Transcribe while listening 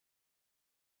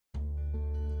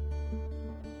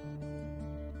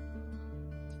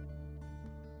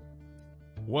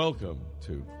Welcome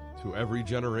to Every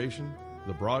Generation,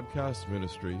 the broadcast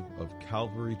ministry of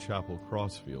Calvary Chapel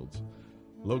Crossfields,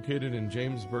 located in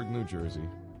Jamesburg, New Jersey,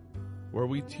 where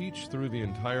we teach through the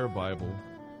entire Bible,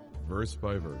 verse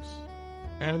by verse,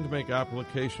 and make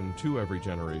application to every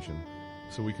generation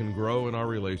so we can grow in our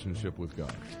relationship with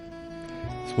God.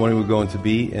 This morning we're going to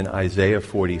be in Isaiah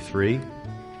 43.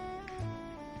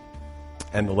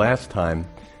 And the last time,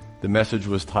 the message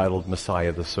was titled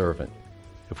Messiah the Servant.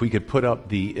 If we could put up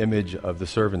the image of the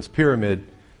servant's pyramid,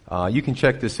 you can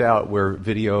check this out. We're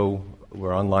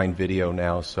online video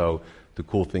now, so the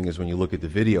cool thing is when you look at the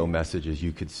video messages,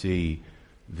 you could see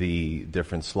the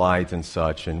different slides and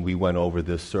such, and we went over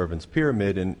this servant's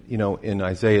pyramid, and in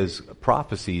Isaiah's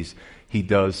prophecies, he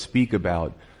does speak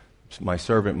about my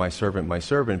servant, my servant, my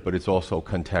servant, but it's also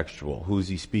contextual. Who's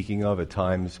he speaking of? At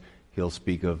times, he'll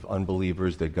speak of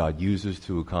unbelievers that God uses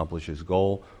to accomplish his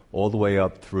goal, all the way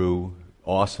up through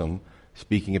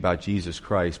speaking about Jesus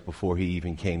Christ before he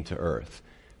even came to earth.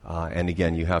 And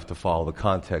again, you have to follow the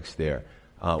context there.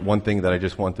 One thing that I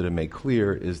just wanted to make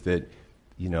clear is that,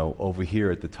 over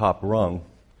here at the top rung,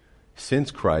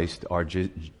 since Christ, our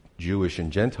Jewish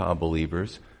and Gentile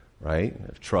believers, right,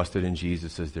 have trusted in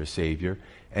Jesus as their Savior.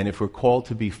 And if we're called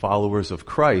to be followers of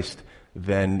Christ,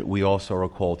 then we also are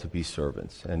called to be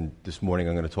servants. And this morning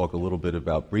I'm going to talk a little bit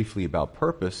briefly about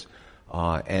purpose.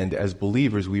 And as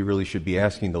believers, we really should be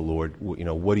asking the Lord,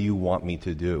 what do you want me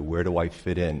to do? Where do I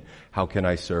fit in? How can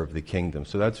I serve the kingdom?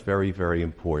 So that's very, very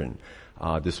important.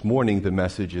 This morning, the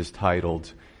message is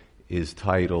titled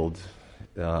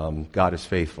God is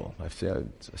Faithful. I've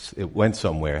said it went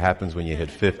somewhere. It happens when you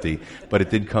hit 50, but it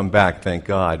did come back, thank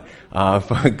God.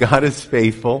 God is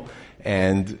faithful,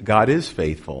 and God is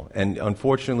faithful. And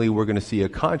unfortunately, we're going to see a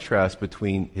contrast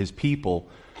between his people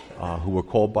who were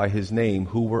called by his name,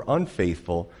 who were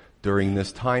unfaithful during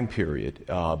this time period.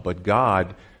 But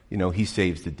God, he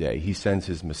saves the day. He sends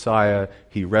his Messiah.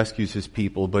 He rescues his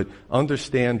people. But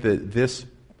understand that this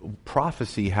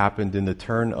prophecy happened in the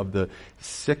turn of the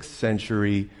 7th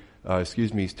century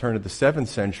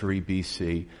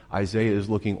BC. Isaiah is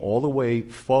looking all the way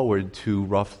forward to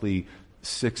roughly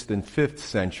 6th and 5th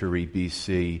century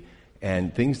BC,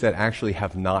 and things that actually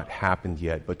have not happened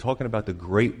yet, but talking about the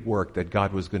great work that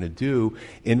God was going to do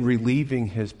in relieving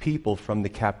his people from the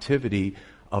captivity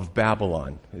of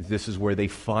Babylon. This is where they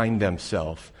find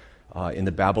themselves in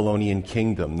the Babylonian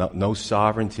kingdom, no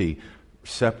sovereignty,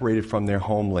 separated from their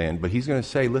homeland. But he's going to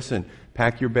say, listen,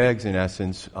 pack your bags in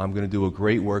essence. I'm going to do a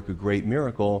great work, a great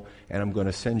miracle, and I'm going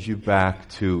to send you back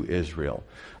to Israel.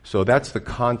 So that's the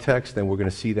context, and we're going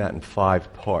to see that in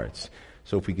 5 parts.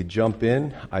 So if we could jump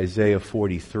in, Isaiah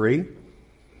 43.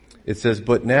 It says,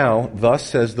 "But now, thus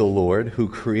says the Lord, who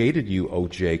created you, O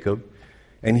Jacob,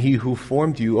 and he who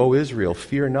formed you, O Israel,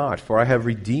 fear not, for I have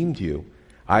redeemed you.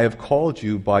 I have called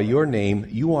you by your name,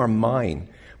 you are mine.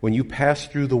 When you pass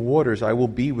through the waters, I will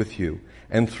be with you,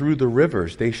 and through the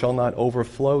rivers, they shall not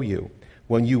overflow you.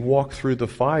 When you walk through the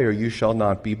fire, you shall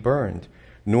not be burned,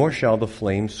 nor shall the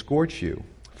flames scorch you.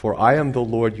 For I am the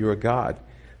Lord your God,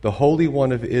 the Holy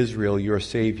One of Israel, your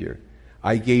Savior.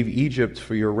 I gave Egypt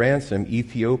for your ransom,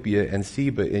 Ethiopia and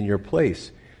Seba in your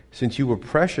place. Since you were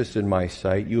precious in my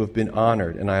sight, you have been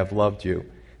honored, and I have loved you.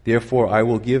 Therefore I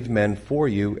will give men for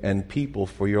you and people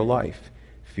for your life.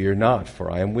 Fear not, for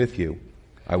I am with you.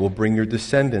 I will bring your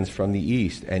descendants from the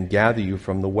east and gather you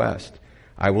from the west.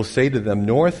 I will say to them,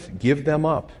 north, give them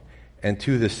up, and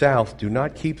to the south, do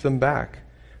not keep them back.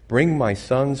 Bring my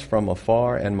sons from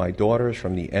afar and my daughters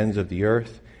from the ends of the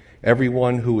earth.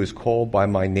 Everyone who is called by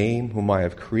my name, whom I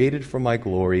have created for my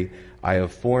glory, I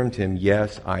have formed him.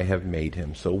 Yes, I have made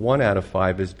him." So 1 out of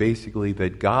 5 is basically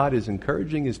that God is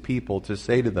encouraging his people to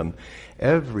say to them,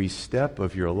 every step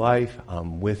of your life,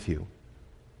 I'm with you,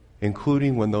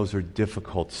 including when those are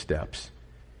difficult steps.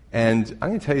 And I'm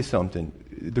going to tell you something.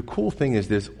 The cool thing is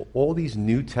there's all these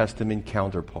New Testament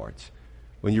counterparts.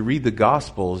 When you read the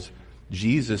Gospels,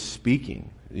 Jesus speaking.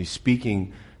 He's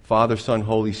speaking Father, Son,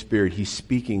 Holy Spirit. He's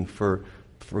speaking for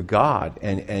God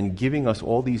and giving us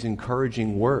all these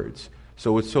encouraging words.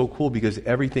 So it's so cool because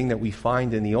everything that we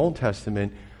find in the Old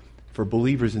Testament, for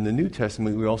believers in the New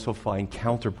Testament, we also find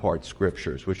counterpart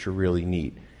scriptures, which are really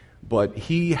neat. But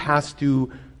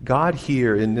God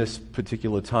here in this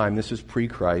particular time, this is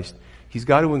pre-Christ, he's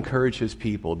got to encourage his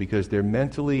people because they're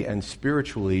mentally and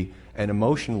spiritually and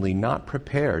emotionally not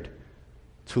prepared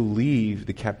to leave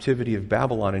the captivity of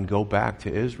Babylon and go back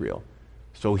to Israel.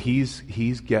 So he's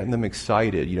getting them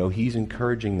excited. He's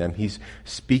encouraging them. He's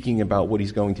speaking about what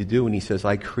he's going to do, and he says,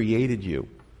 I created you.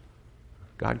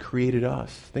 God created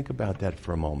us. Think about that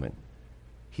for a moment.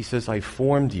 He says, I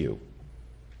formed you.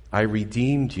 I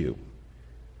redeemed you.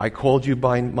 I called you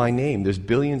by my name. There's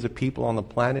billions of people on the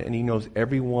planet, and he knows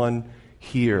everyone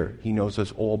here. He knows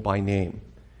us all by name.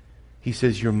 He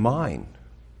says, you're mine.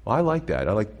 Well, I like that.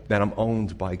 I like that I'm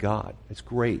owned by God. It's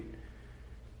great.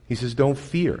 He says, don't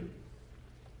fear.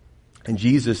 And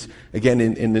Jesus, again,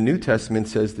 in the New Testament,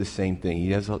 says the same thing.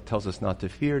 He tells us not to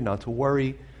fear, not to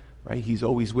worry, right? He's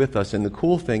always with us. And the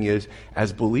cool thing is,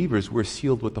 as believers, we're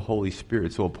sealed with the Holy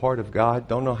Spirit. So a part of God,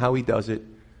 don't know how he does it,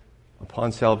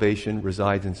 upon salvation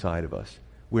resides inside of us.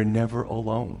 We're never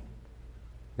alone.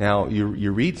 Now,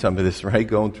 you read some of this, right?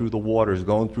 Going through the waters,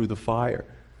 going through the fire.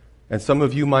 And some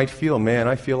of you might feel, man,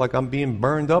 I feel like I'm being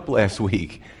burned up last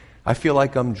week. I feel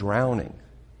like I'm drowning.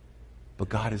 But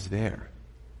God is there.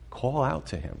 Call out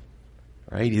to him,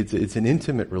 right? It's an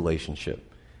intimate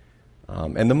relationship.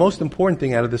 And the most important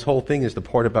thing out of this whole thing is the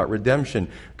part about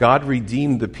redemption. God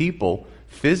redeemed the people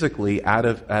physically out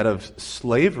of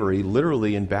slavery,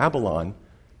 literally in Babylon,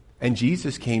 and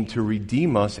Jesus came to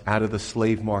redeem us out of the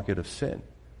slave market of sin.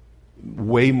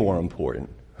 Way more important,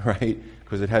 right?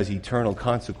 Because it has eternal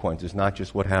consequences, not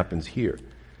just what happens here.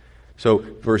 So,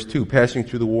 verse 2, passing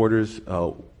through the waters,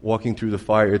 walking through the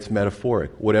fire, it's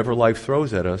metaphoric. Whatever life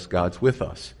throws at us, God's with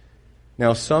us.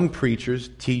 Now, some preachers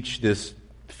teach this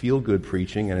feel-good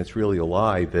preaching, and it's really a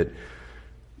lie, that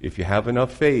if you have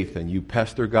enough faith and you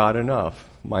pester God enough,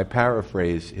 my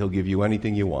paraphrase, he'll give you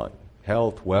anything you want.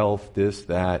 Health, wealth, this,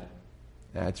 that.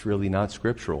 That's really not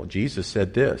scriptural. Jesus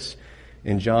said this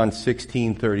in John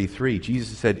 16:33.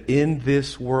 Jesus said, in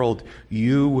this world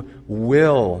you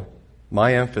will,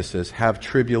 my emphasis, have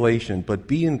tribulation, but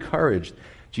be encouraged.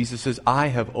 Jesus says, I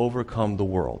have overcome the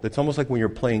world. It's almost like when you're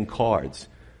playing cards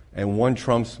and one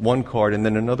trumps one card and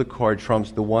then another card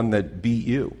trumps the one that beat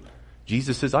you.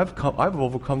 Jesus says, I've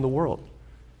overcome the world.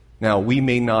 Now, we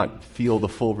may not feel the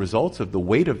full results of the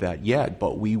weight of that yet,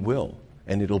 but we will,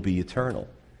 and it'll be eternal.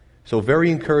 So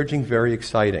very encouraging, very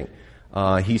exciting.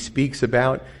 He speaks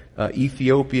about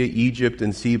Ethiopia, Egypt,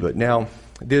 and Seba. Now,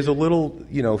 there's a little,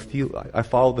 I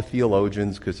follow the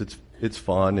theologians because it's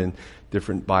fun and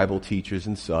different Bible teachers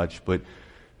and such, but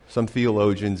some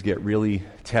theologians get really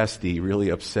testy, really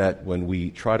upset when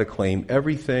we try to claim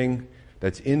everything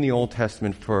that's in the Old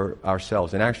Testament for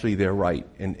ourselves. And actually, they're right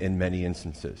in many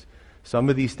instances. Some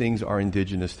of these things are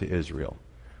indigenous to Israel.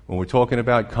 When we're talking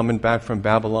about coming back from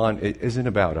Babylon, it isn't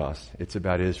about us. It's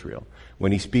about Israel.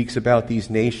 When he speaks about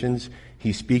these nations,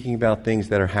 he's speaking about things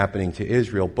that are happening to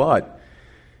Israel. But,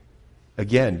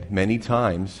 again, many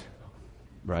times,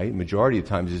 right, majority of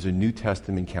times, there's a New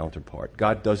Testament counterpart.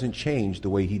 God doesn't change the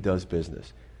way he does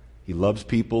business. He loves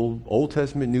people, Old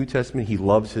Testament, New Testament, he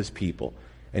loves his people.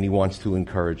 And he wants to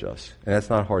encourage us. And that's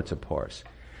not hard to parse.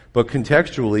 But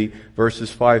contextually,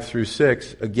 verses 5 through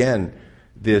 6, again,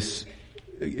 it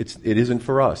isn't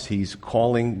for us.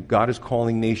 God is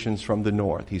calling nations from the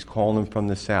north. He's calling them from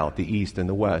the south, the east, and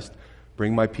the west.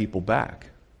 Bring my people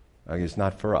back. It's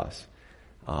not for us.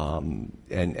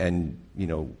 When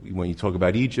you talk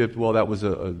about Egypt, well, that was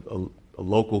a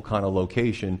local kind of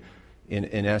location.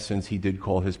 In essence, he did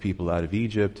call his people out of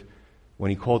Egypt. When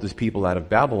he called his people out of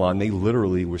Babylon, they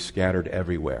literally were scattered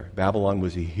everywhere. Babylon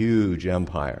was a huge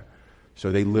empire.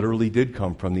 So they literally did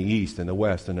come from the east and the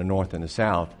west and the north and the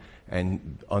south.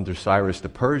 And under Cyrus the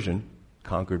Persian,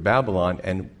 conquered Babylon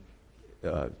and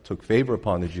took favor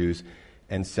upon the Jews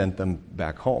and sent them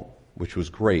back home, which was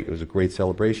great. It was a great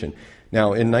celebration.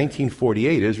 Now, in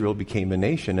 1948, Israel became a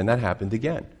nation, and that happened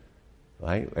again,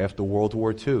 right? After World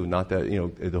War II. Not that,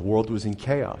 the world was in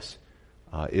chaos.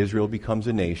 Israel becomes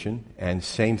a nation, and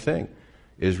same thing.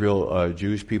 Israel,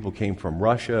 Jewish people came from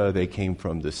Russia, they came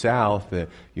from the south,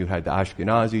 you had the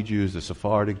Ashkenazi Jews, the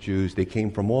Sephardic Jews, they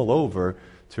came from all over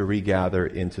to regather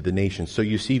into the nation. So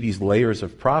you see these layers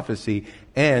of prophecy,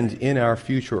 and in our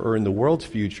future, or in the world's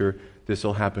future, this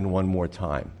will happen one more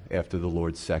time after the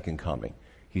Lord's second coming.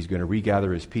 He's going to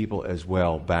regather his people as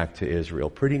well back to Israel.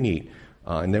 Pretty neat.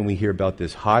 And then we hear about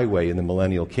this highway in the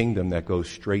millennial kingdom that goes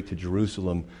straight to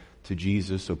Jerusalem, to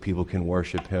Jesus, so people can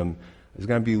worship him. There's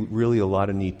going to be really a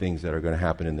lot of neat things that are going to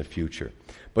happen in the future.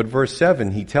 But verse 7,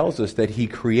 he tells us that he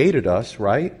created us,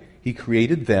 right? He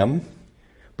created them,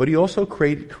 but he also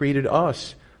created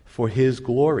us for his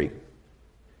glory.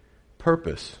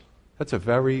 Purpose. That's a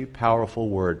very powerful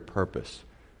word, purpose.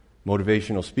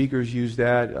 Motivational speakers use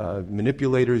that.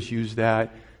 Manipulators use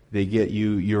that. They get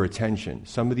your attention.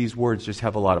 Some of these words just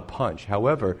have a lot of punch.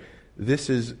 However,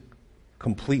 this is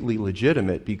completely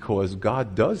legitimate because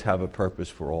God does have a purpose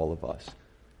for all of us.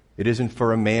 It isn't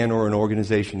for a man or an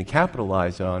organization to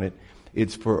capitalize on it.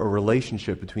 It's for a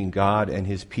relationship between God and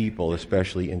his people,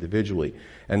 especially individually.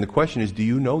 And the question is, do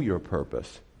you know your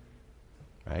purpose?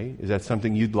 Right? Is that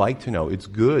something you'd like to know? It's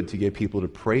good to get people to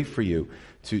pray for you,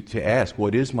 to ask,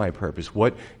 what is my purpose?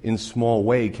 What, in small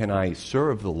way, can I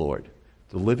serve the Lord,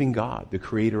 the living God, the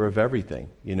creator of everything?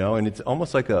 And it's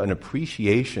almost like an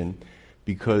appreciation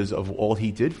because of all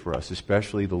he did for us,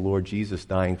 especially the Lord Jesus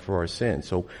dying for our sins.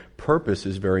 So purpose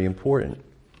is very important.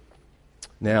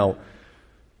 Now,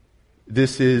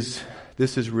 this is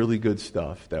really good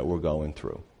stuff that we're going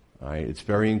through. Right? It's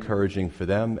very encouraging for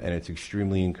them, and it's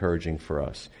extremely encouraging for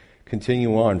us.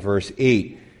 Continue on, verse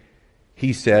 8.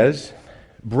 He says,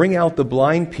 bring out the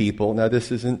blind people. Now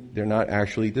they're not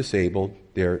actually disabled,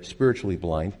 they're spiritually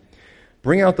blind.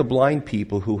 Bring out the blind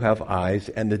people who have eyes,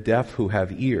 and the deaf who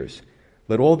have ears.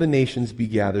 Let all the nations be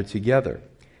gathered together,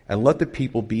 and let the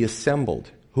people be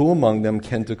assembled. Who among them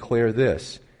can declare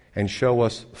this, and show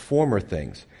us former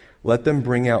things? Let them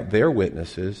bring out their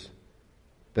witnesses,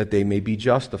 that they may be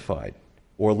justified.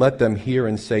 Or let them hear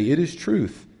and say, it is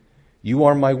truth. You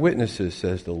are my witnesses,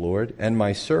 says the Lord, and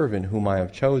my servant whom I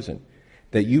have chosen,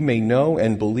 that you may know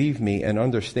and believe me and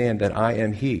understand that I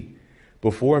am he.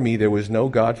 Before me there was no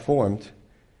God formed,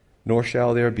 nor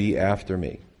shall there be after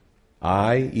me.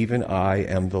 I, even I,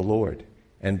 am the Lord,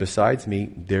 and besides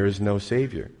me there is no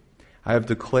Savior. I have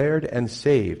declared and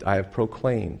saved, I have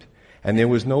proclaimed, and there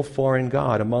was no foreign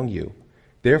God among you.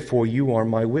 Therefore you are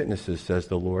my witnesses, says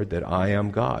the Lord, that I am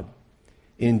God.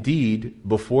 Indeed,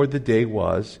 before the day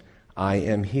was, I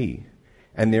am he,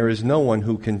 and there is no one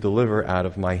who can deliver out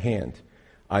of my hand.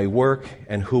 I work,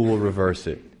 and who will reverse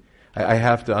it? I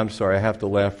have to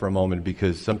laugh for a moment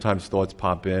because sometimes thoughts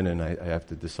pop in and I have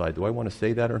to decide, do I want to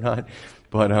say that or not?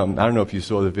 But I don't know if you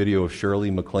saw the video of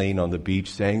Shirley MacLaine on the beach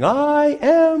saying, I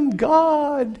am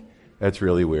God. That's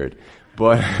really weird.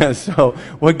 But so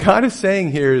what God is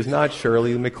saying here is not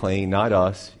Shirley MacLaine, not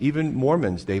us. Even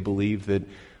Mormons, they believe that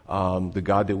the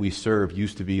God that we serve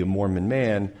used to be a Mormon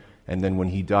man, and then when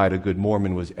he died, a good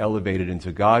Mormon was elevated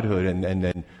into godhood, and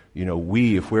then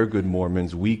if we're good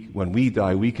Mormons, when we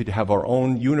die, we could have our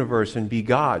own universe and be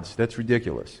gods. That's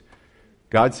ridiculous.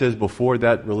 God says before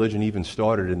that religion even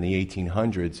started in the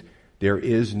 1800s, there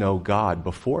is no God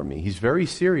before me. He's very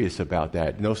serious about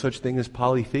that. No such thing as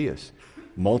polytheists.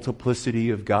 Multiplicity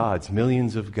of gods,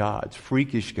 millions of gods,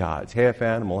 freakish gods, half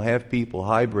animal, half people,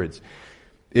 hybrids.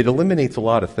 It eliminates a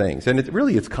lot of things. And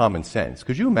it's common sense.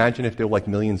 Could you imagine if there were like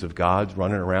millions of gods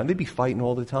running around? They'd be fighting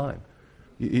all the time.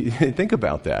 Think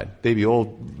about that. They'd be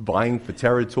all vying for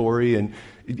territory, and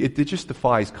it just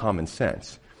defies common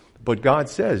sense. But God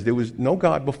says, there was no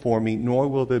God before me, nor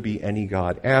will there be any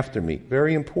God after me.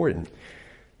 Very important.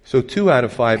 So 2 out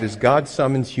of 5 is God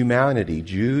summons humanity,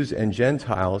 Jews and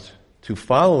Gentiles, to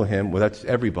follow him. Well, that's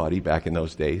everybody back in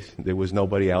those days. There was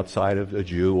nobody outside of a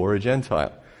Jew or a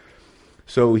Gentile.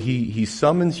 So he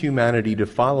summons humanity to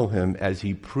follow him as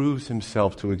he proves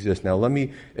himself to exist. Now, let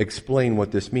me explain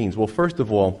what this means. Well, first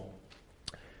of all,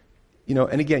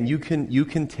 and again, you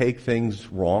can take things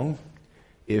wrong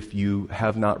if you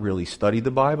have not really studied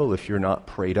the Bible, if you're not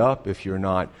prayed up, if you're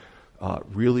not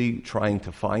really trying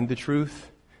to find the truth.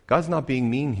 God's not being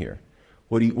mean here.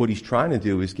 What he's trying to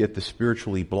do is get the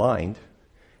spiritually blind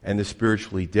and the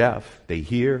spiritually deaf. They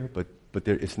hear, but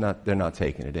they're not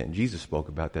taking it in. Jesus spoke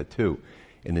about that too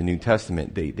in the New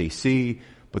Testament. They see,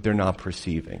 but they're not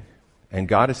perceiving. And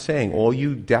God is saying, all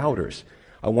you doubters,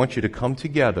 I want you to come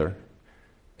together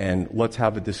and let's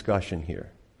have a discussion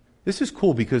here. This is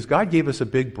cool because God gave us a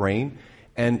big brain,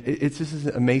 and this is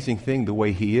an amazing thing the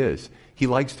way he is. He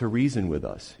likes to reason with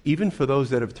us, even for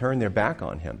those that have turned their back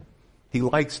on him. He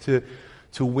likes to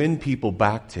win people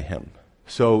back to him.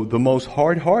 So the most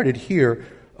hard-hearted here,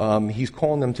 he's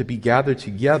calling them to be gathered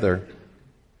together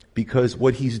because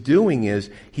what he's doing is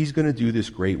he's going to do this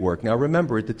great work. Now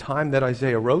remember, at the time that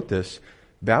Isaiah wrote this,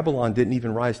 Babylon didn't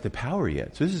even rise to power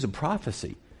yet. So this is a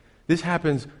prophecy. This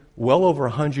happens well over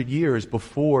 100 years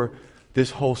before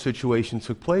this whole situation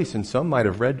took place. And some might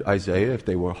have read Isaiah if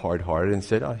they were hard-hearted and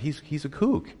said, he's a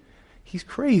kook. He's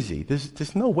crazy.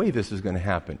 There's no way this is going to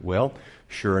happen. Well,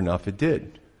 sure enough, it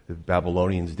did. The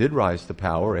Babylonians did rise to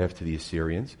power after the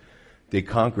Assyrians. They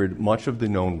conquered much of the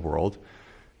known world.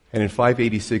 And in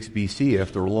 586 BC,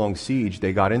 after a long siege,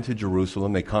 they got into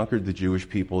Jerusalem, they conquered the Jewish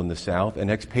people in the south,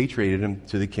 and expatriated them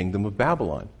to the kingdom of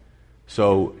Babylon.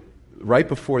 So right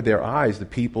before their eyes, the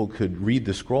people could read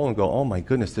the scroll and go, oh my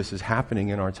goodness, this is happening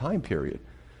in our time period.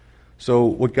 So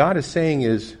what God is saying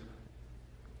is,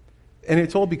 and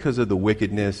it's all because of the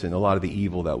wickedness and a lot of the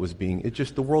evil that was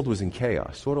the world was in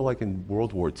chaos, sort of like in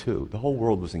World War II. The whole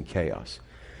world was in chaos.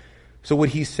 So what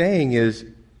he's saying is,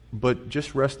 but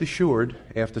just rest assured,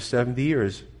 after 70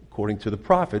 years, according to the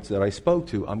prophets that I spoke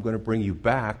to, I'm going to bring you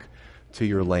back to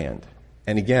your land.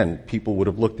 And again, people would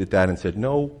have looked at that and said,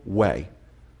 no way.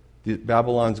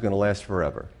 Babylon's going to last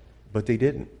forever. But they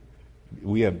didn't.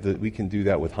 We can do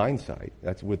that with hindsight.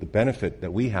 That's with the benefit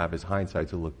that we have is hindsight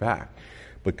to look back.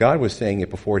 But God was saying it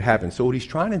before it happened. So what he's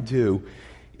trying to do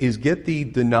is get the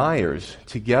deniers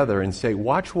together and say,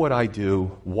 watch what I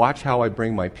do, watch how I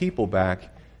bring my people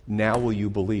back, now will you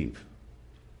believe?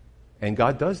 And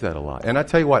God does that a lot. And I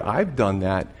tell you what, I've done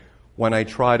that when I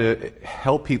try to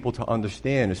help people to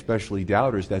understand, especially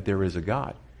doubters, that there is a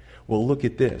God. Well, look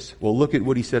at this. Well, look at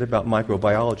what he said about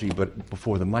microbiology, but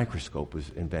before the microscope was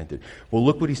invented. Well,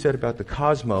 look what he said about the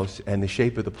cosmos and the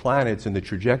shape of the planets and the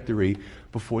trajectory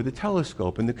before the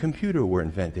telescope and the computer were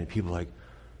invented. People are like,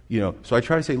 so I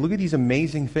try to say, look at these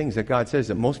amazing things that God says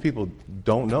that most people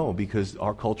don't know because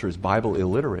our culture is Bible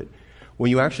illiterate. When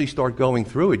you actually start going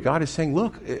through it, God is saying,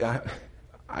 look,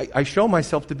 I show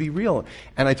myself to be real.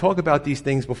 And I talk about these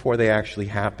things before they actually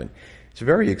happen. It's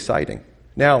very exciting.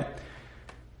 Now,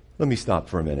 let me stop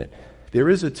for a minute. There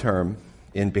is a term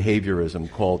in behaviorism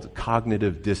called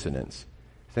cognitive dissonance.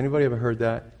 Has anybody ever heard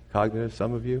that? Cognitive,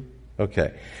 some of you?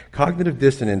 Okay. Cognitive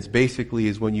dissonance basically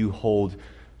is when you hold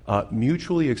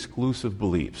mutually exclusive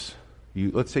beliefs.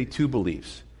 Let's say two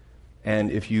beliefs.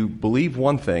 And if you believe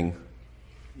one thing,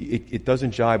 it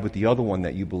doesn't jibe with the other one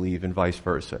that you believe and vice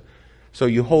versa. So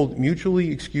you hold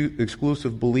mutually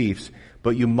exclusive beliefs,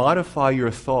 but you modify your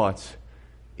thoughts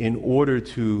in order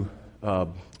to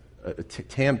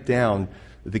tamp down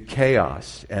the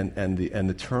chaos and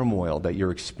the turmoil that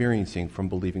you're experiencing from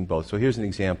believing both. So here's an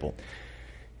example.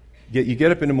 You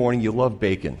get up in the morning, you love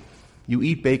bacon. You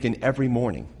eat bacon every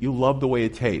morning. You love the way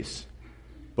it tastes.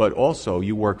 But also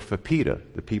you work for PETA,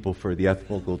 the People for the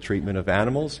Ethical Treatment of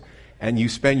Animals, and you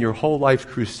spend your whole life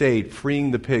crusade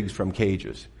freeing the pigs from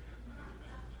cages.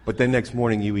 But then next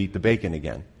morning you eat the bacon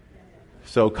again.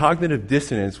 So cognitive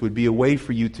dissonance would be a way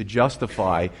for you to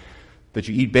justify that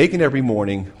you eat bacon every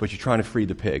morning, but you're trying to free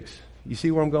the pigs. You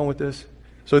see where I'm going with this?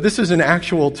 So this is an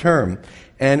actual term.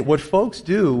 And what folks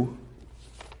do,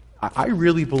 I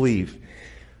really believe,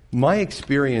 my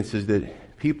experience is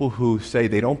that people who say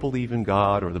they don't believe in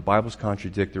God or the Bible's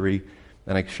contradictory,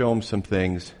 and I show them some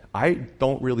things, I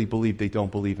don't really believe they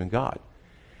don't believe in God.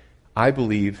 I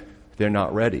believe they're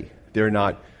not ready. They're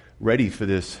not ready for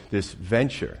this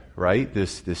venture, right?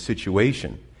 This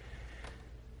situation.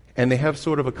 And they have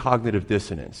sort of a cognitive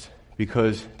dissonance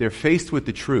because they're faced with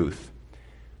the truth,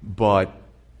 but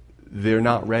they're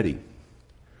not ready.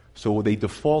 So they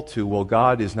default to, well,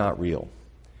 God is not real.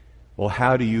 Well,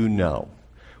 how do you know?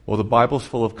 Well, the Bible's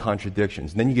full of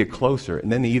contradictions. And then you get closer,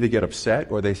 and then they either get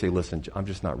upset or they say, listen, I'm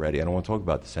just not ready. I don't want to talk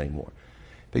about this anymore.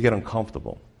 They get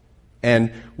uncomfortable.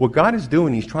 And what God is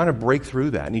doing, he's trying to break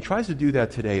through that. And he tries to do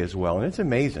that today as well. And it's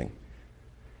amazing.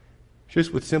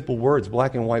 Just with simple words,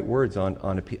 black and white words on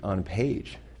a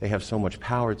page. They have so much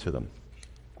power to them.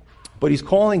 But he's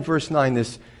calling, verse 9,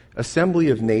 this assembly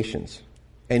of nations.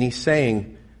 And he's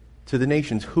saying to the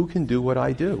nations, who can do what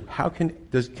I do?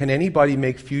 Can anybody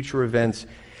make future events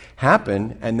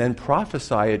happen and then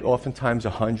prophesy it oftentimes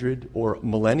 100 or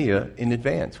millennia in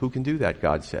advance? Who can do that,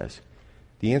 God says?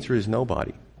 The answer is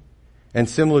nobody. And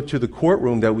similar to the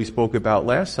courtroom that we spoke about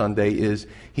last Sunday is,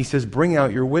 he says, bring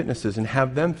out your witnesses and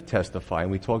have them testify.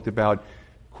 And we talked about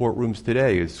courtrooms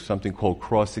today is something called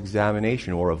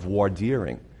cross-examination or a voir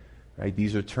dire. Right?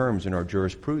 These are terms in our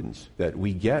jurisprudence that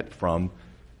we get from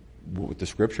what the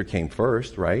Scripture came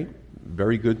first, right?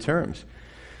 Very good terms.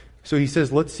 So he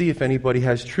says, let's see if anybody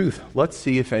has truth. Let's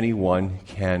see if anyone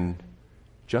can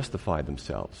justify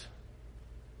themselves.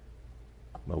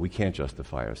 Well, we can't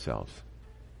justify ourselves.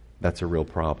 That's a real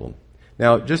problem.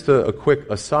 Now, just a quick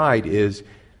aside is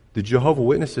the Jehovah's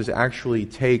Witnesses actually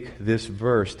take this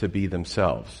verse to be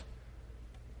themselves.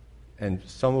 And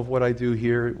some of what I do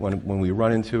here, when we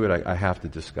run into it, I have to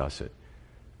discuss it.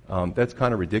 That's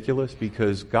kind of ridiculous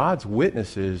because God's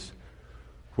witnesses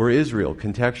were Israel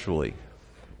contextually.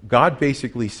 God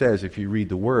basically says, if you read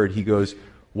the Word, he goes,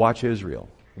 watch Israel.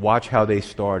 Watch how they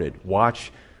started.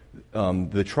 Watch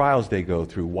the trials they go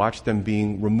through. Watch them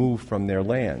being removed from their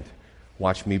land.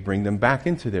 Watch me bring them back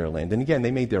into their land. And again,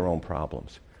 they made their own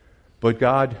problems. But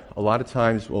God, a lot of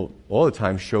times, well, all the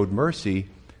time, showed mercy,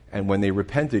 and when they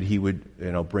repented, he would,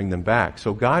 bring them back.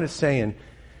 So God is saying,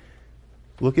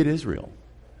 look at Israel.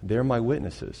 They're my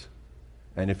witnesses.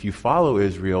 And if you follow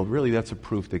Israel, really that's a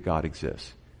proof that God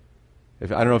exists. I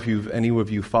don't know if any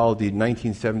of you followed the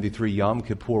 1973 Yom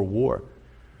Kippur War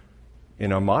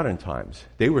in our modern times.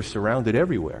 They were surrounded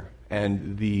everywhere.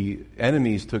 And the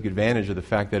enemies took advantage of the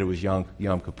fact that it was Yom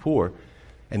Kippur,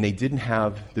 and they didn't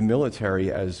have the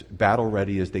military as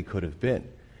battle-ready as they could have been.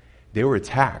 They were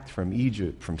attacked from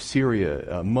Egypt, from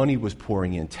Syria. Money was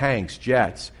pouring in, tanks,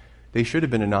 jets. They should have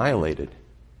been annihilated.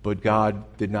 But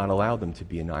God did not allow them to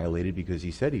be annihilated because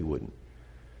he said he wouldn't.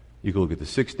 You can look at the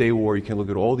Six-Day War. You can look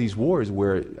at all these wars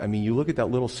where, you look at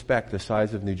that little speck the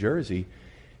size of New Jersey,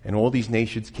 and all these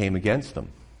nations came against them,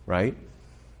 right?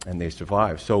 And they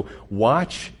survived. So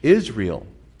watch Israel.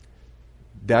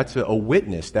 That's a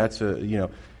witness. The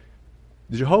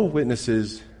Jehovah's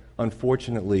Witnesses,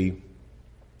 unfortunately,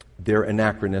 they're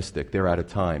anachronistic. They're out of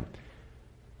time.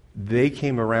 They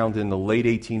came around in the late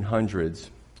 1800s,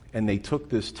 and they took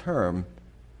this term,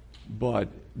 but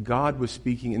God was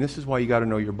speaking, and this is why you got to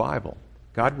know your Bible.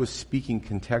 God was speaking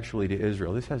contextually to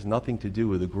Israel. This has nothing to do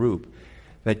with a group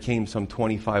that came some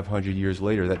 2,500 years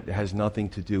later. That has nothing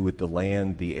to do with the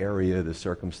land, the area, the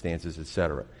circumstances,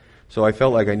 etc. So I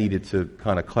felt like I needed to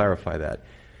kind of clarify that.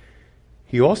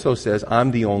 He also says,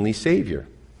 I'm the only Savior,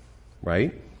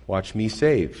 right? Watch me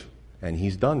save. And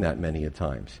he's done that many a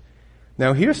times.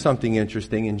 Now here's something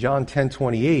interesting. In John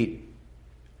 10:28,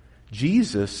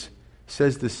 Jesus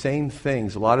says the same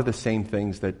things, a lot of the same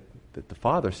things that the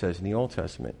Father says in the Old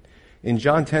Testament. In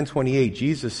John 10:28,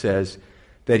 Jesus says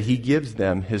that he gives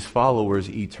them, his followers,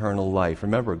 eternal life.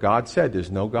 Remember, God said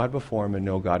there's no God before him and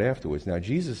no God afterwards. Now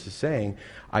Jesus is saying,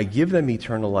 I give them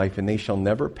eternal life and they shall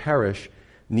never perish,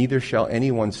 neither shall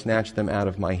anyone snatch them out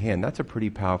of my hand. That's a pretty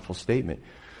powerful statement.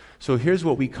 So here's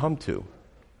what we come to.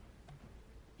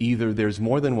 Either there's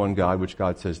more than one God, which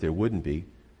God says there wouldn't be,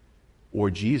 or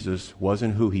Jesus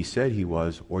wasn't who he said he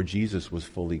was, or Jesus was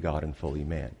fully God and fully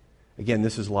man. Again,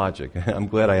 this is logic. I'm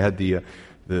glad I had the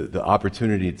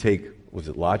opportunity to take, was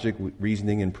it logic,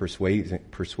 reasoning, and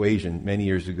persuasion many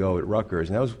years ago at Rutgers,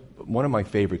 and that was one of my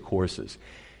favorite courses.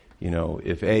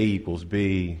 If A equals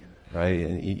B, right,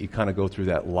 and you kind of go through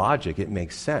that logic, it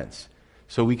makes sense.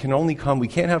 So we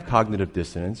can't have cognitive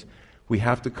dissonance. We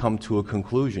have to come to a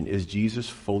conclusion. Is Jesus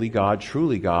fully God,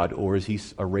 truly God, or is he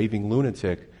a raving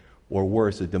lunatic, or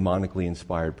worse, a demonically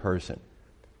inspired person?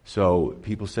 So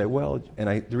people say,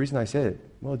 the reason I said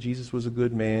it, Jesus was a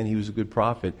good man, he was a good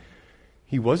prophet.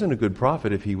 He wasn't a good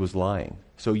prophet if he was lying.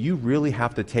 So you really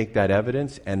have to take that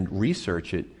evidence and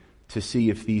research it to see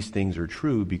if these things are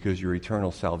true, because your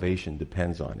eternal salvation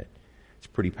depends on it. It's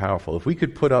pretty powerful. If we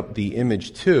could put up the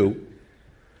image 2.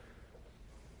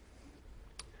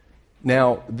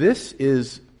 Now, this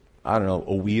is,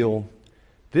 a wheel.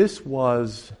 This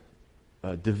was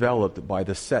developed by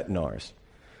the Setnars.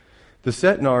 The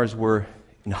Setnars were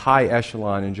in high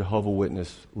echelon in Jehovah's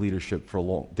Witness leadership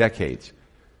for decades.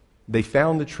 They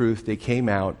found the truth, they came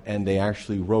out, and they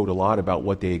actually wrote a lot about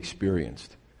what they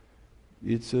experienced.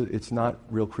 It's not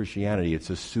real Christianity, it's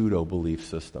a pseudo-belief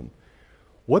system.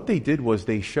 What they did was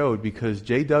they showed, because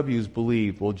JWs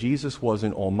believed, Jesus was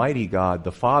an almighty God,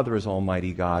 the Father is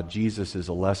almighty God, Jesus is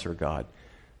a lesser God.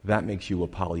 That makes you a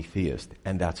polytheist,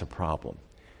 and that's a problem.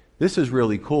 This is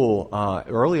really cool.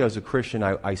 Early as a Christian,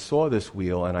 I saw this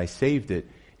wheel and I saved it.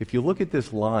 If you look at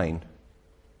this line,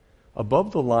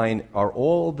 above the line are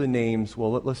all the names.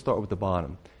 Let's start with the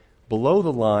bottom. Below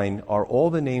the line are all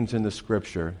the names in the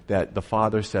Scripture that the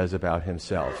Father says about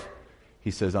himself. He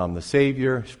says, I'm the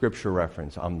Savior, Scripture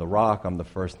reference. I'm the rock, I'm the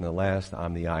first and the last,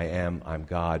 I'm the I am, I'm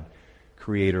God,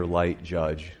 Creator, Light,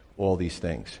 Judge, all these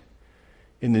things.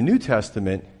 In the New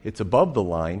Testament, it's above the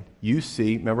line. You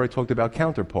see, remember I talked about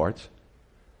counterparts.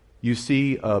 You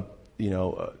see,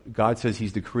 God says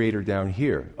he's the creator down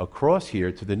here. Across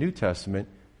here to the New Testament,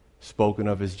 spoken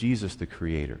of as Jesus the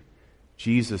creator.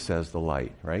 Jesus as the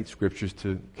light, right? Scriptures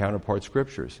to counterpart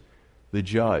scriptures. The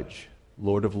judge,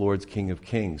 Lord of lords, King of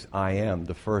kings. I am,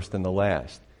 the first and the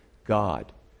last.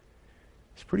 God.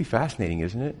 It's pretty fascinating,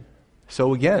 isn't it?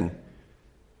 So again,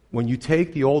 when you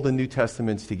take the Old and New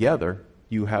Testaments together,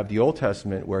 you have the Old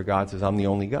Testament where God says, I'm the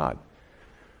only God.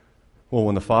 Well,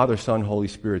 when the Father, Son, Holy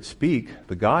Spirit speak,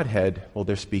 the Godhead,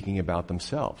 they're speaking about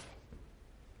themselves.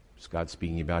 It's God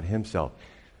speaking about himself.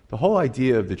 The whole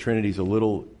idea of the Trinity is a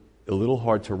little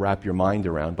hard to wrap your mind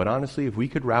around, but honestly, if we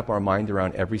could wrap our mind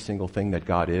around every single thing that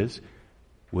God is,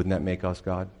 wouldn't that make us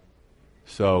God?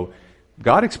 So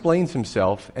God explains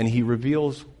himself, and he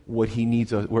reveals what he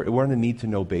needs us. We're on a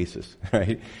need-to-know basis,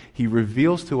 right? He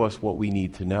reveals to us what we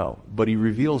need to know, but he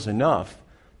reveals enough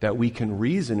that we can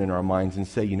reason in our minds and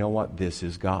say, you know what, this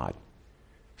is God.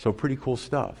 So pretty cool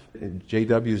stuff.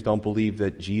 JWs don't believe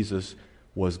that Jesus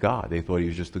was God. They thought he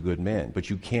was just a good man. But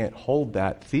you can't hold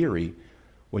that theory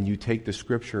when you take the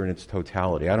Scripture in its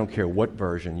totality. I don't care what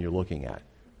version you're looking at.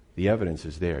 The evidence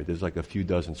is there. There's like a few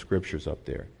dozen Scriptures up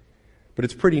there. But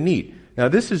it's pretty neat. Now,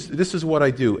 this is what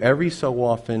I do. Every so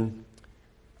often,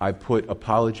 I put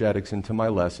apologetics into my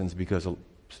lessons because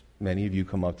many of you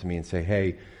come up to me and say,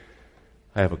 hey,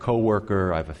 I have a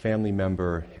coworker, I have a family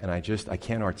member, and I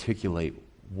can't articulate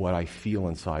what I feel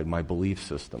inside, my belief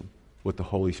system, what the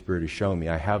Holy Spirit is showing me.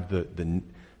 I have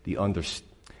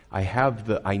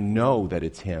I know that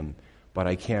it's Him, but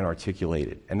I can't articulate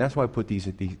it. And that's why I put these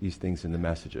things in the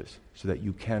messages, so that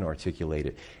you can articulate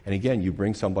it. And again, you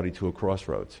bring somebody to a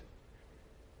crossroads.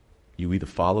 You either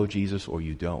follow Jesus or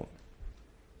you don't.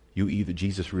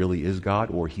 Jesus really is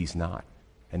God or He's not.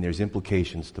 And there's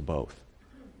implications to both.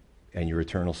 And your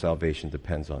eternal salvation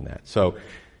depends on that. So,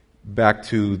 back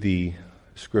to the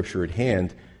scripture at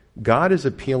hand, God is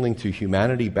appealing to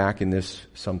humanity back in this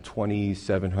some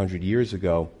 2,700 years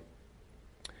ago,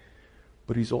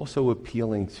 but He's also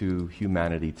appealing to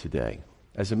humanity today.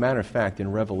 As a matter of fact,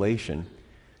 in Revelation,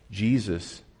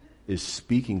 Jesus is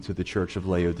speaking to the church of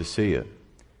Laodicea.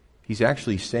 He's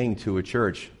actually saying to a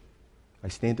church, I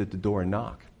stand at the door and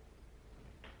knock.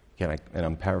 And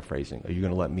I'm paraphrasing. Are you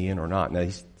going to let me in or not? Now,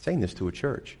 he's saying this to a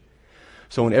church.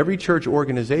 So in every church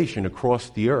organization across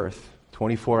the earth,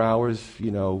 24 hours,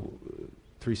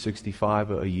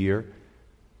 365 a year,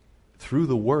 through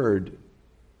the Word,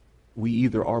 we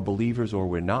either are believers or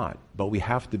we're not. But we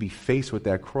have to be faced with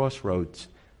that crossroads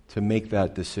to make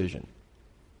that decision.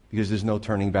 Because there's no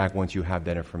turning back once you have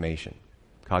that information.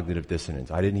 Cognitive dissonance.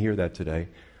 I didn't hear that today.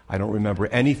 I don't remember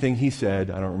anything he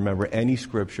said. I don't remember any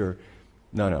scripture.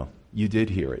 No, you did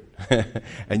hear it.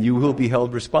 And you will be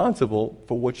held responsible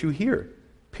for what you hear,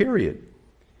 period.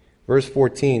 Verse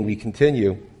 14, we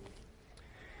continue.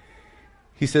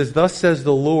 He says, Thus says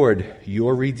the Lord,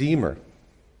 your Redeemer,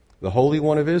 the Holy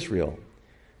One of Israel,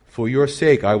 for your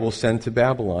sake I will send to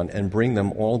Babylon and bring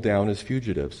them all down as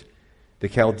fugitives. The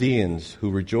Chaldeans who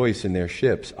rejoice in their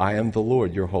ships, I am the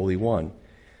Lord, your Holy One,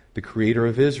 the Creator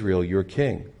of Israel, your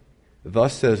King.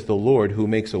 Thus says the Lord, who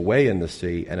makes a way in the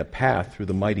sea and a path through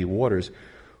the mighty waters,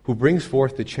 who brings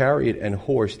forth the chariot and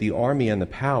horse, the army and the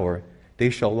power.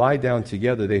 They shall lie down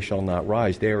together, they shall not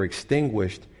rise. They are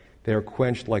extinguished, they are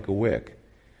quenched like a wick.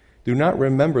 Do not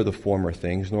remember the former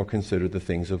things, nor consider the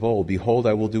things of old. Behold,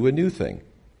 I will do a new thing.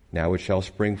 Now it shall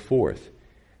spring forth.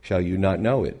 Shall you not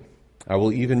know it? I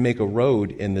will even make a road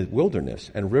in the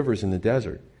wilderness and rivers in the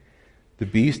desert. The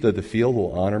beasts of the field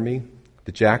will honor me,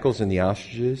 the jackals and the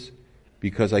ostriches,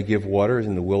 because I give waters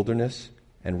in the wilderness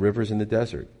and rivers in the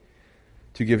desert.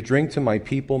 To give drink to my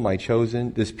people, my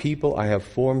chosen, this people I have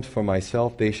formed for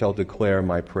myself, they shall declare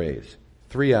my praise.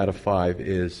 3 out of 5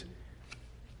 is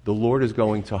the Lord is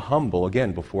going to humble,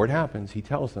 again, before it happens, He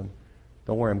tells them,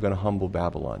 don't worry, I'm going to humble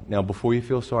Babylon. Now, before you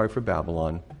feel sorry for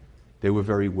Babylon, they were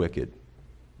very wicked.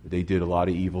 They did a lot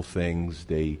of evil things.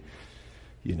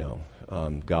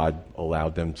 God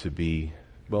allowed them to be,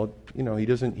 He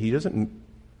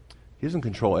doesn't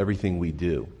control everything we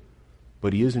do,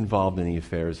 but He is involved in the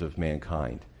affairs of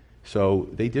mankind. So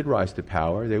they did rise to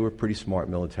power. They were pretty smart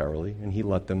militarily, and He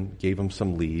gave them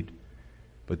some lead.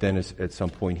 But then at some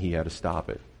point He had to stop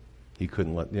it. He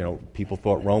couldn't people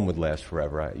thought Rome would last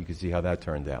forever. You can see how that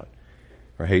turned out,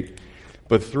 right?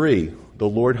 But 3, the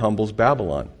Lord humbles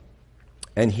Babylon.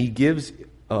 And He gives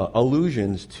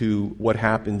allusions to what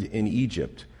happened in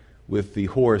Egypt with the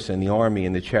horse and the army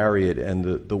and the chariot and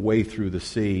the way through the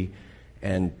sea,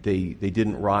 and they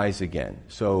didn't rise again.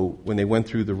 So when they went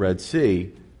through the Red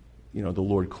Sea, the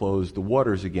Lord closed the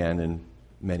waters again, and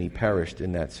many perished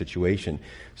in that situation.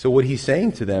 So what He's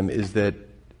saying to them is that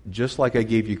just like I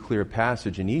gave you clear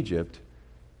passage in Egypt,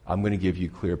 I'm going to give you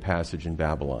clear passage in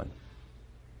Babylon.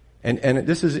 And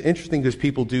this is interesting because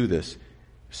people do this.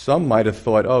 Some might have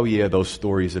thought, oh yeah, those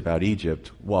stories about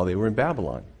Egypt while they were in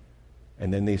Babylon.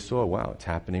 And then they saw, wow, it's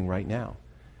happening right now.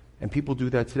 And people do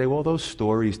that today. Well, those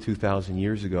stories 2,000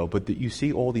 years ago, but you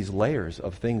see all these layers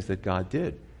of things that God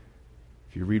did.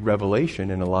 If you read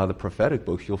Revelation and a lot of the prophetic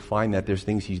books, you'll find that there's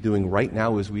things He's doing right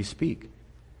now as we speak.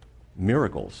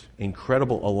 Miracles,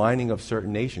 incredible aligning of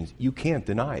certain nations. You can't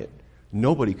deny it.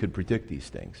 Nobody could predict these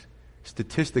things.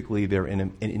 Statistically, they're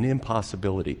an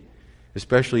impossibility,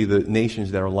 especially the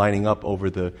nations that are lining up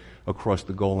across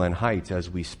the Golan Heights as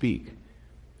we speak.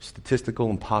 Statistical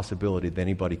impossibility that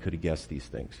anybody could have guessed these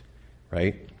things,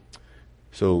 right?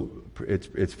 So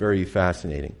it's very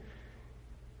fascinating.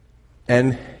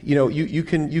 And you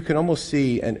can almost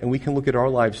see, and we can look at our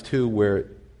lives too, where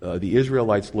the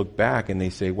Israelites look back and they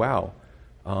say, wow,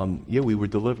 we were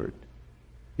delivered.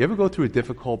 You ever go through a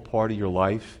difficult part of your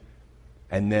life,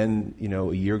 and then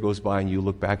a year goes by and you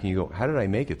look back and you go, how did I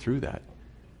make it through that?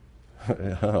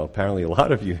 Apparently a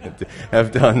lot of you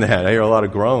have done that. I hear a lot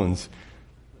of groans.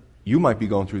 You might be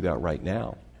going through that right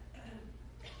now.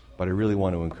 But I really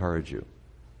want to encourage you.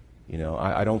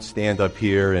 I don't stand up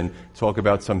here and talk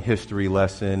about some history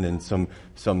lesson and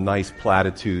some nice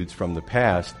platitudes from the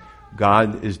past,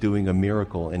 God is doing a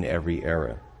miracle in every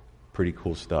era. Pretty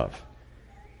cool stuff.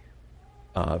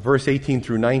 Verse 18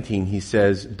 through 19, he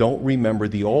says, don't remember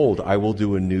the old, I will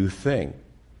do a new thing.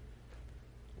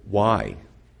 Why?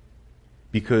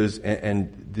 Because,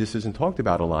 and this isn't talked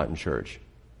about a lot in church,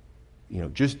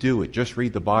 just do it, just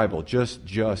read the Bible, just.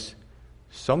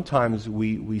 Sometimes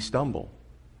we stumble.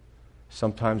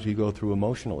 Sometimes we go through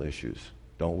emotional issues,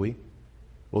 don't we?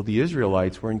 Well, the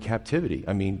Israelites were in captivity.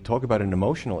 I mean, talk about an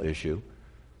emotional issue.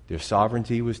 Their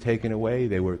sovereignty was taken away.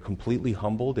 They were completely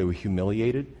humbled. They were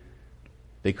humiliated.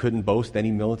 They couldn't boast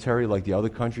any military like the other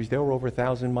countries. They were over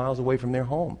 1,000 miles away from their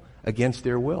home against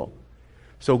their will.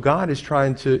 So God is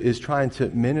trying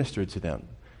to minister to them.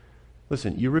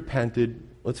 Listen, you repented.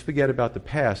 Let's forget about the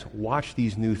past. Watch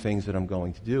these new things that I'm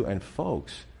going to do. And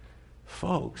folks,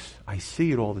 I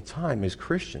see it all the time as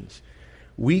Christians.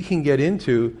 We can get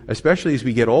into, especially as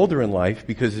we get older in life,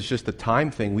 because it's just a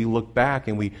time thing, we look back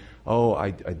and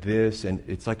I this, and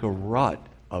it's like a rut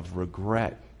of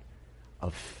regret,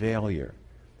 of failure,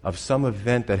 of some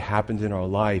event that happened in our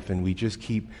life, and we just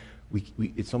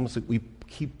it's almost like we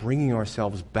keep bringing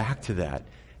ourselves back to that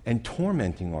and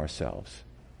tormenting ourselves.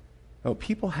 Now,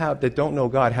 people that don't know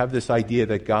God have this idea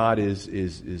that God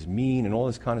is mean and all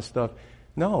this kind of stuff.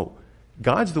 No.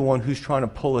 God's the one who's trying to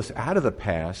pull us out of the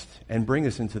past and bring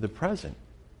us into the present.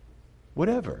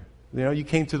 Whatever. You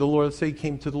came to the Lord, let's say you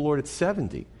came to the Lord at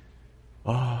 70.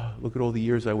 Oh, look at all the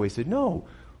years I wasted. No.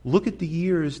 Look at the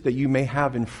years that you may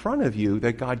have in front of you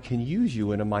that God can use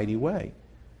you in a mighty way.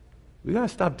 We've got to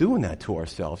stop doing that to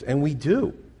ourselves. And we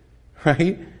do.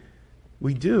 Right?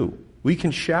 We do. We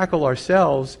can shackle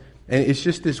ourselves, and it's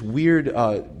just this weird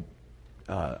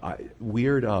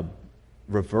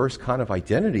reverse kind of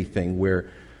identity thing where,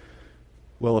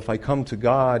 well, if I come to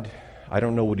God, I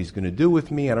don't know what He's going to do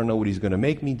with me. I don't know what He's going to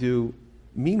make me do.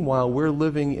 Meanwhile, we're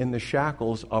living in the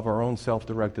shackles of our own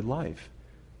self-directed life.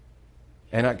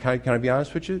 And can I be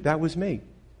honest with you? That was me.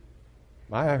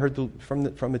 I heard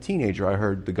from a teenager, I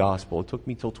heard the gospel. It took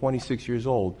me till 26 years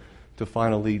old to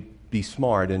finally be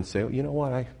smart and say, you know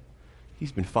what,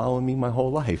 He's been following me my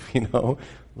whole life,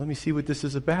 Let me see what this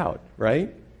is about,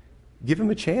 right? Give Him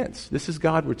a chance. This is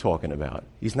God we're talking about.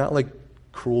 He's not like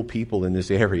cruel people in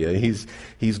this area.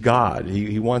 He's God.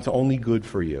 He wants only good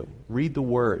for you. Read the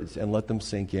words and let them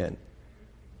sink in.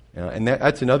 And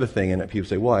that's another thing. And people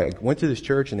say, well, I went to this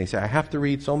church and they say, I have to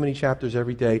read so many chapters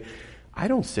every day. I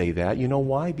don't say that. You know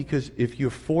why? Because if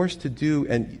you're forced to do,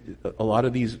 and a lot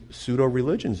of these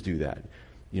pseudo-religions do that.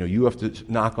 You have to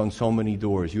knock on so many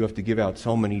doors. You have to give out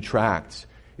so many tracts.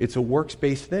 It's a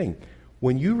works-based thing.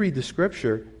 When you read the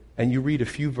Scripture and you read a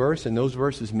few verses and those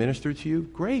verses minister to you,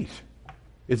 great.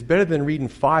 It's better than reading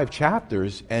 5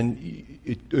 chapters and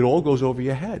it all goes over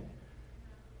your head.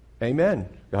 Amen.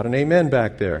 Got an amen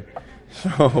back there.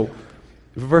 So,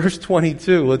 verse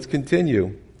 22, let's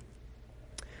continue.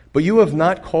 But you have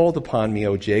not called upon me,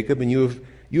 O Jacob, and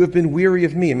you have been weary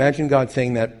of me. Imagine God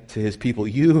saying that to His people.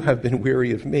 You have been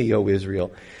weary of me, O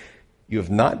Israel. You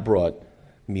have not brought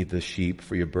me the sheep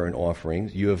for your burnt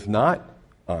offerings. You have not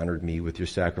honored me with your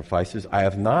sacrifices. I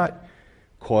have not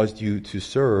caused you to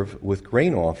serve with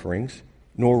grain offerings,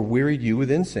 nor wearied you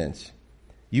with incense.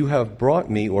 You have bought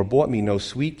me no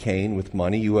sweet cane with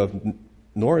money.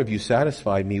 Nor have you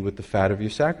satisfied me with the fat of your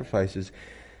sacrifices.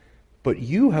 But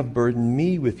you have burdened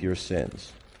me with your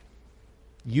sins.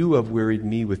 You have wearied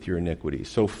me with your iniquities.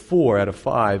 So 4 out of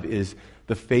 5 is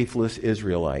the faithless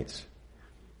Israelites.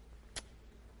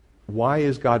 Why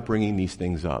is God bringing these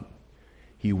things up?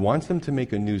 He wants them to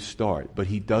make a new start, but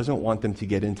He doesn't want them to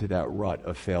get into that rut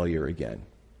of failure again.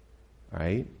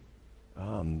 Right?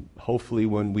 Hopefully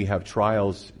when we have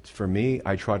trials, for me,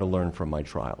 I try to learn from my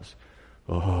trials.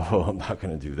 Oh, I'm not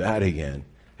going to do that again.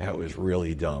 That was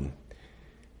really dumb.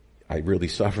 I really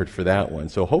suffered for that one.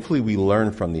 So hopefully we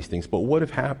learn from these things. But what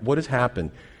has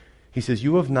happened? He says,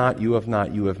 you have not, you have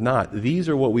not, you have not. These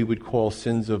are what we would call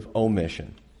sins of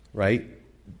omission, right?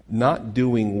 Not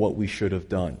doing what we should have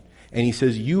done. And He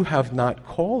says, you have not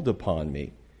called upon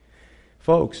me.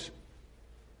 Folks,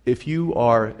 if you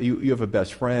have a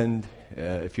best friend,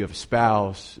 if you have a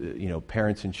spouse,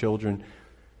 parents and children,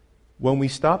 when we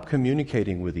stop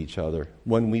communicating with each other,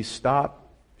 when we stop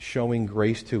showing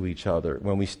grace to each other,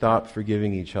 when we stop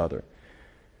forgiving each other,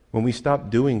 when we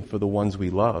stop doing for the ones we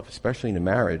love, especially in a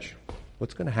marriage,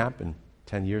 what's going to happen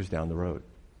 10 years down the road?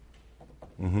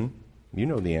 You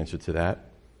know the answer to that.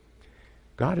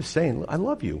 God is saying, I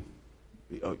love you.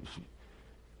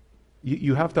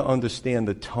 You have to understand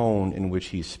the tone in which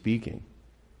He's speaking.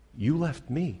 You left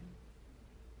me.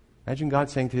 Imagine God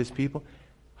saying to His people,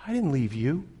 I didn't leave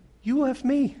you. You left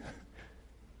me.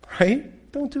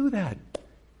 Right? Don't do that.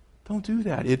 Don't do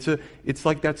that. It's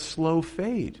like that slow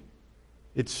fade.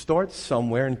 It starts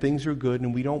somewhere and things are good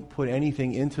and we don't put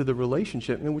anything into the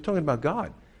relationship. And we're talking about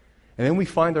God. And then we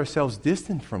find ourselves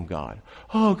distant from God.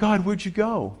 Oh, God, where'd you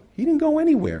go? He didn't go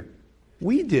anywhere.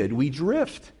 We did. We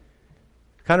drift.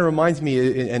 Kind of reminds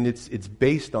me, and it's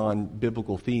based on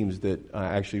biblical themes that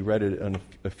I actually read at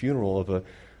a funeral of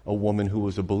a woman who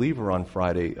was a believer on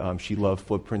Friday. She loved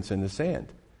footprints in the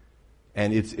sand.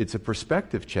 And it's a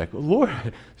perspective check. Lord,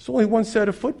 there's only one set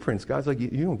of footprints. God's like, you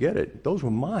don't get it. Those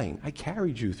were mine. I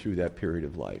carried you through that period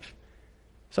of life.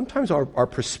 Sometimes our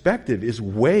perspective is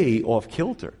way off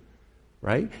kilter,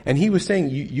 right? And he was saying,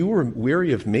 you were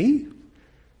weary of me?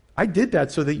 I did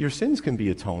that so that your sins can be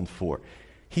atoned for.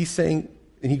 He's saying,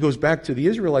 and he goes back to the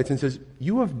Israelites and says,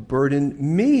 you have burdened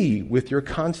me with your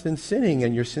constant sinning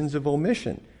and your sins of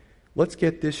omission. Let's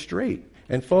get this straight.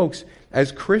 And folks,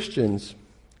 as Christians,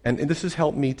 and this has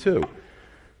helped me too.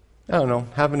 I don't know,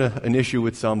 having an issue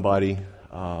with somebody,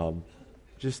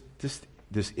 just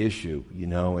this issue,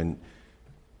 and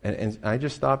I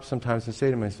just stop sometimes and say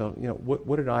to myself,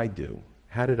 what did I do?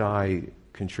 How did I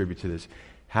contribute to this?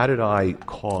 How did I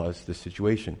cause the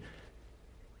situation?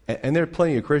 And there are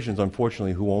plenty of Christians,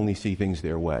 unfortunately, who only see things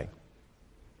their way.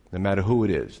 No matter who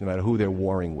it is, no matter who they're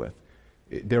warring with,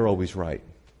 they're always right.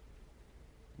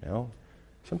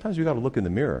 Sometimes we got to look in the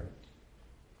mirror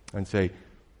and say,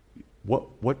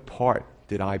 what part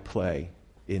did I play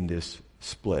in this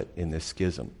split, in this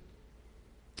schism?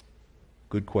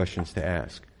 Good questions to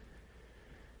ask.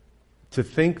 To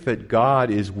think that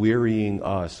God is wearying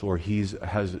us or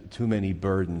has too many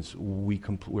burdens,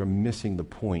 we're missing the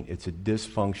point. It's a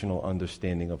dysfunctional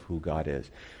understanding of who God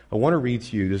is. I want to read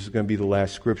to you, this is going to be the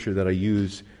last scripture that I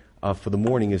use for the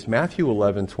morning, is Matthew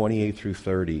 11, 28 through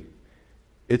 30.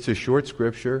 It's a short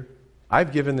scripture.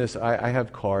 I've given this, I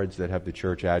have cards that have the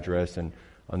church address, and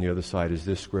on the other side is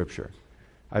this scripture.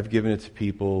 I've given it to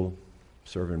people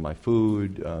serving my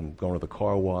food, going to the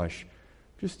car wash,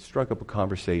 just struck up a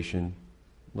conversation,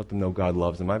 let them know God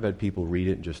loves them. I've had people read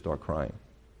it and just start crying.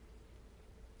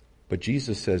 But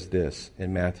Jesus says this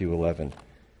in Matthew 11.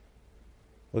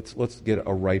 Let's get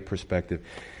a right perspective.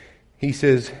 He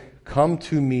says, come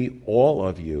to me, all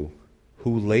of you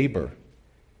who labor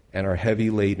and are heavy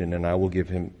laden, and I will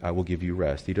give you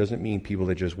rest. He doesn't mean people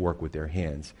that just work with their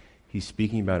hands. He's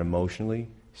speaking about emotionally,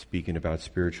 speaking about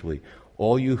spiritually.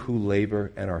 All you who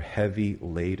labor and are heavy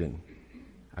laden,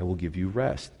 I will give you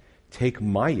rest. Take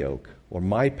my yoke or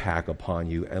my pack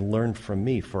upon you and learn from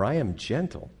me, for I am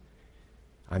gentle,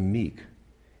 I'm meek,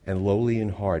 and lowly in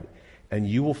heart, and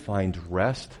you will find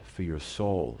rest for your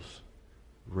souls.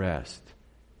 Rest,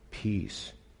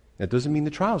 peace. That doesn't mean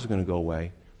the trials are going to go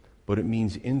away, but it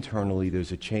means internally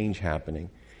there's a change happening.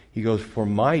 He goes, for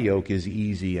my yoke is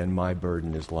easy and my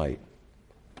burden is light.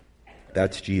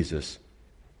 That's Jesus.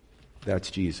 That's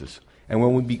Jesus. And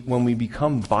when we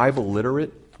become Bible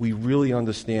literate, we really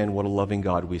understand what a loving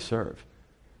God we serve.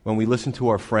 When we listen to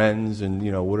our friends and,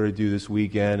 what did I do this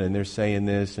weekend, and they're saying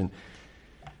this,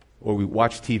 or we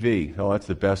watch TV. Oh, that's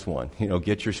the best one.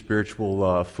 Get your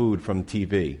spiritual food from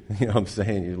TV. You know what I'm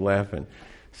saying? You're laughing.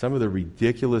 Some of the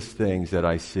ridiculous things that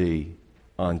I see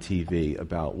on TV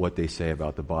about what they say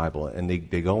about the Bible, and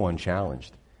they go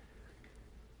unchallenged.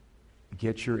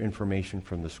 Get your information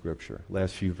from the Scripture.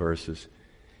 Last few verses.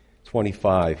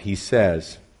 25, he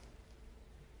says,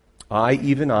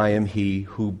 even I am he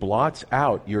who blots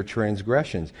out your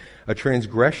transgressions. A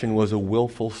transgression was a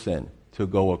willful sin, to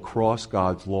go across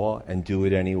God's law and do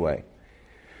it anyway.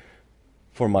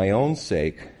 For my own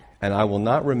sake, and I will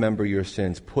not remember your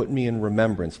sins, put me in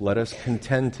remembrance. Let us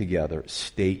contend together.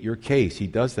 State your case. He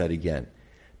does that again.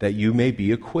 That you may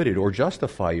be acquitted or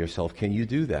justify yourself. Can you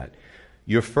do that?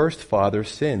 Your first father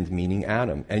sinned, meaning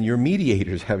Adam, and your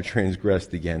mediators have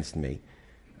transgressed against me.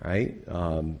 Right?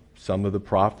 Some of the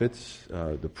prophets,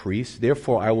 the priests.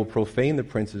 Therefore, I will profane the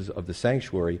princes of the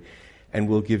sanctuary and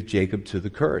will give Jacob to the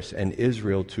curse and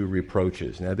Israel to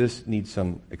reproaches. Now, this needs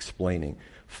some explaining.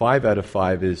 5 out of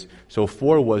 5 is, so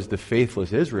 4 was the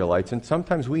faithless Israelites, and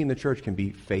sometimes we in the church can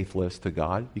be faithless to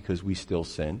God because we still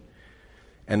sin.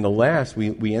 And the last,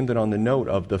 we ended on the note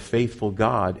of the faithful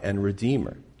God and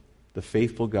Redeemer. The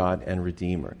faithful God and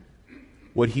Redeemer.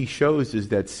 What he shows is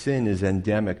that sin is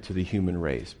endemic to the human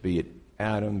race, be it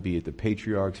Adam, be it the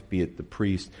patriarchs, be it the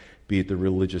priests, be it the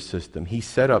religious system. He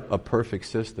set up a perfect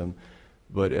system,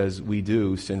 but as we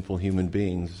do, sinful human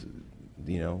beings,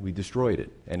 we destroyed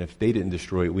it. And if they didn't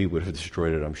destroy it, we would have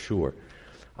destroyed it, I'm sure.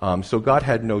 So God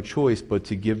had no choice but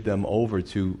to give them over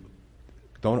to,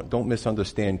 don't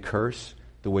misunderstand curse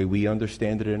the way we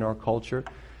understand it in our culture.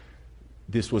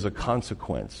 This was a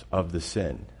consequence of the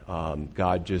sin.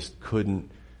 God just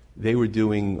couldn't They were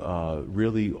doing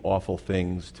really awful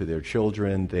things to their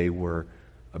children. They were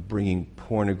bringing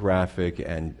pornographic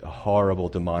and horrible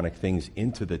demonic things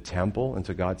into the temple,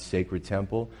 into God's sacred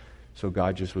temple. So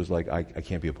God just was like, I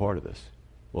can't be a part of this.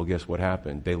 Well, guess what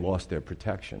happened? They lost their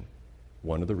protection.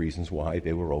 One of the reasons why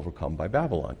they were overcome by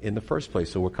Babylon in the first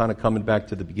place. So we're kind of coming back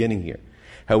to the beginning here.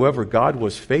 However, God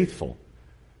was faithful,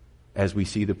 as we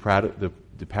see the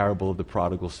parable of the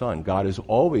prodigal son. God is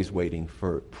always waiting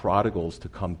for prodigals to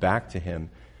come back to him,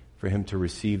 for him to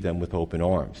receive them with open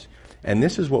arms. And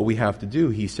this is what we have to do.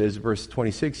 He says, verse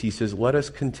 26, he says, let us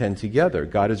contend together.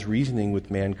 God is reasoning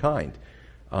with mankind,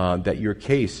 that your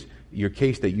case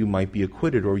that you might be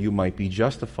acquitted or you might be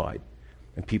justified.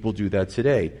 And people do that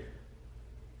today.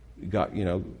 God,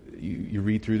 you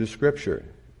read through the scripture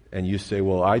and you say,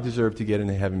 well, I deserve to get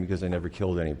into heaven because I never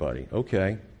killed anybody.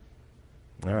 Okay.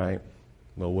 All right.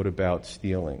 Well, what about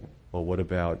stealing? Well, what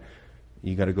about,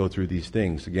 you got to go through these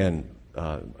things. Again,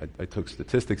 I took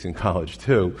statistics in college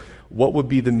too. What would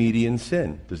be the median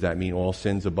sin? Does that mean all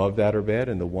sins above that are bad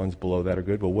and the ones below that are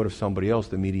good? But what if somebody else,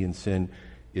 the median sin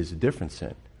is a different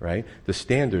sin, right? The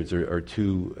standards are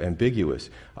too ambiguous.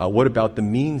 What about the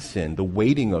mean sin, the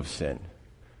weighting of sin,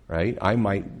 right? I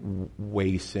might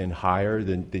weigh sin higher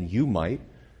than you might.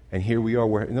 And here we are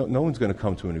where no one's going to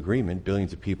come to an agreement,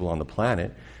 billions of people on the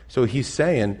planet. So he's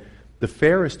saying the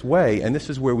fairest way, and this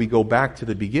is where we go back to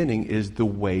the beginning, is the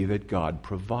way that God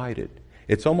provided.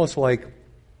 It's almost like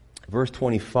verse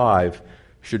 25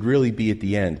 should really be at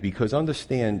the end, because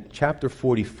understand, chapter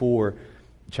 44,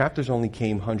 chapters only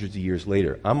came hundreds of years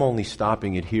later. I'm only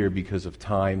stopping it here because of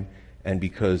time and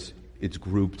because it's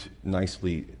grouped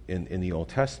nicely in the Old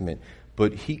Testament.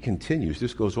 But he continues.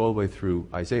 This goes all the way through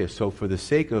Isaiah. So for the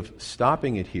sake of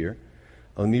stopping it here,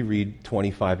 let me read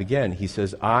 25 again. He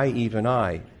says, I, even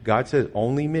I. God says,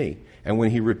 only me. And when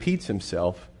he repeats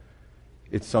himself,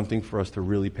 it's something for us to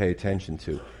really pay attention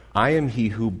to. I am he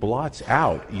who blots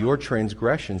out your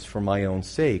transgressions for my own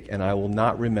sake, and I will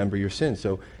not remember your sins.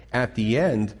 So at the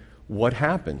end, what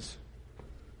happens?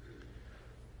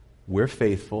 We're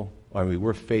faithful.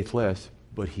 We're faithless,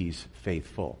 but he's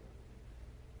faithful.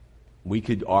 We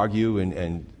could argue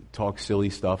and talk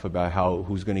silly stuff about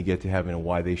who's going to get to heaven and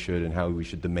why they should and how we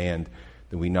should demand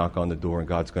that we knock on the door and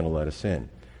God's going to let us in.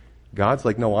 God's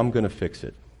like, no, I'm going to fix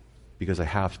it because I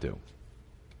have to,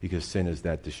 because sin is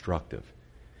that destructive.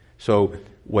 So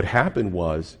what happened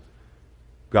was,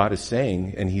 God is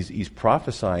saying, and he's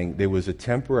prophesying, there was a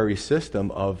temporary system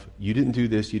of you didn't do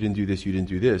this, you didn't do this, you didn't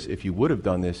do this. If you would have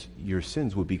done this, your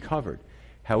sins would be covered.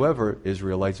 However,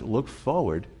 Israelites, look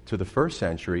forward to the first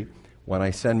century when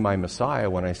I send my Messiah,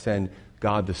 when I send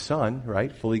God the Son,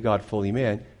 right, fully God, fully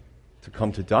man, to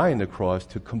come to die on the cross,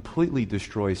 to completely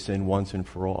destroy sin once and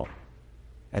for all.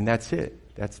 And that's it.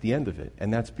 That's the end of it.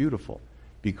 And that's beautiful,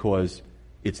 because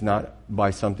it's not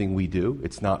by something we do.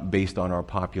 It's not based on our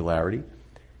popularity.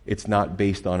 It's not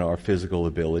based on our physical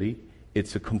ability.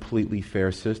 It's a completely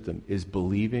fair system, is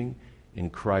believing in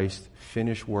Christ's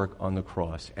finished work on the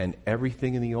cross. And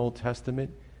everything in the Old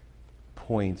Testament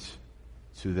points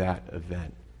to that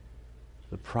event.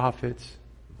 The prophets,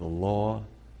 the law,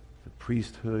 the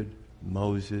priesthood,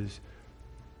 Moses.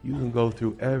 You can go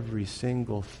through every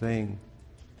single thing,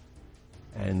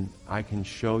 and I can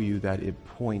show you that it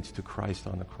points to Christ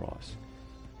on the cross.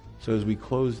 So as we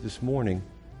close this morning,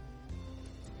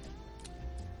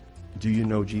 do you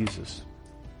know Jesus?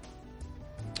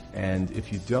 And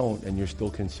if you don't, and you're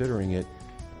still considering it,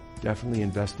 definitely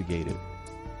investigate it,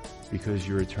 because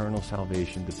your eternal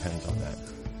salvation depends on that.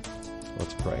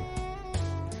 Let's pray.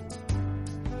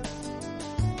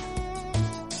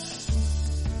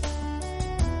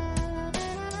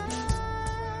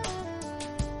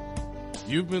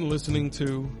 You've been listening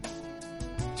to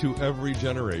Every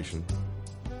Generation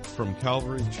from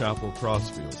Calvary Chapel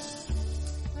Crossfields.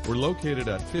 We're located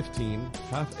at 15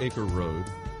 Half Acre Road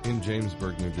in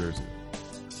Jamesburg, New Jersey.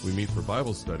 We meet for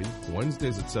Bible study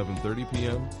Wednesdays at 7:30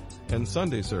 p.m. and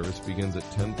Sunday service begins at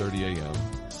 10:30 a.m.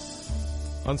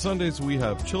 On Sundays, we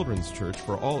have children's church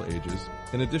for all ages,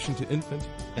 in addition to infant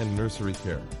and nursery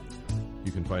care.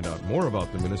 You can find out more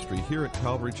about the ministry here at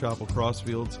Calvary Chapel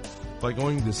Crossfields by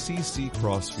going to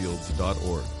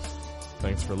cccrossfields.org.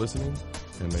 Thanks for listening,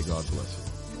 and may God bless you.